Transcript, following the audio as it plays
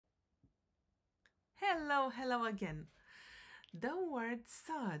Hello again. The word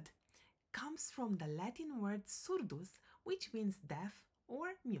surd comes from the Latin word surdus, which means deaf or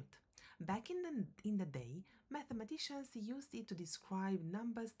mute. Back in the day, mathematicians used it to describe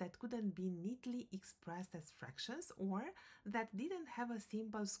numbers that couldn't be neatly expressed as fractions or that didn't have a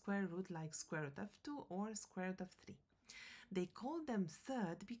simple square root like square root of 2 or square root of 3. They called them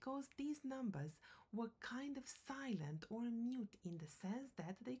surd because these numbers were kind of silent or mute in the sense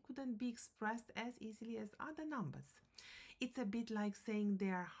that they couldn't be expressed as easily as other numbers. It's a bit like saying they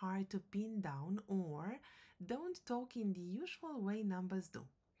are hard to pin down or don't talk in the usual way numbers do.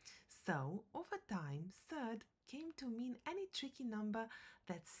 So, over time, surd came to mean any tricky number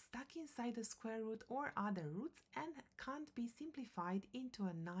that's stuck inside a square root or other roots and can't be simplified into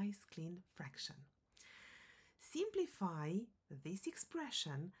a nice clean fraction. Simplify this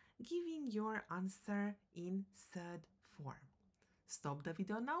expression, giving your answer in surd form. Stop the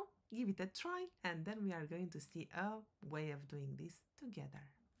video now, give it a try, and then we are going to see a way of doing this together.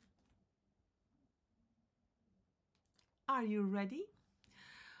 Are you ready?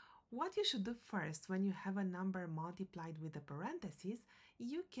 What you should do first when you have a number multiplied with a parenthesis,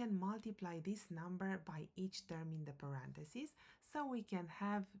 you can multiply this number by each term in the parenthesis. So we can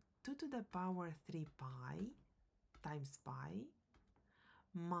have 2 to the power 3 pi times pi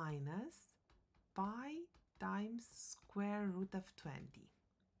minus pi times square root of 20.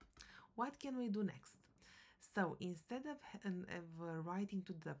 What can we do next? So instead of writing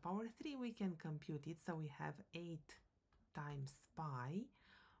to the power 3, we can compute it. So we have 8 times pi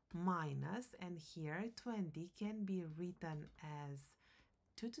minus, and here 20 can be written as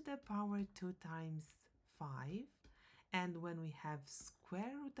 2 to the power 2 times 5. And when we have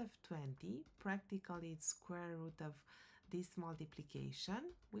square root of 20, practically it's square root of this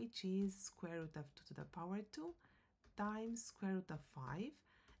multiplication, which is square root of 2 to the power 2 times square root of 5.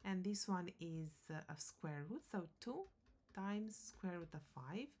 And this one is a square root, so 2 times square root of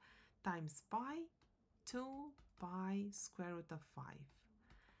 5 times pi, 2 pi square root of 5.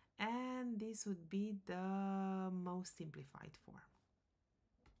 And this would be the most simplified form.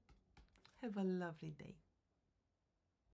 Have a lovely day.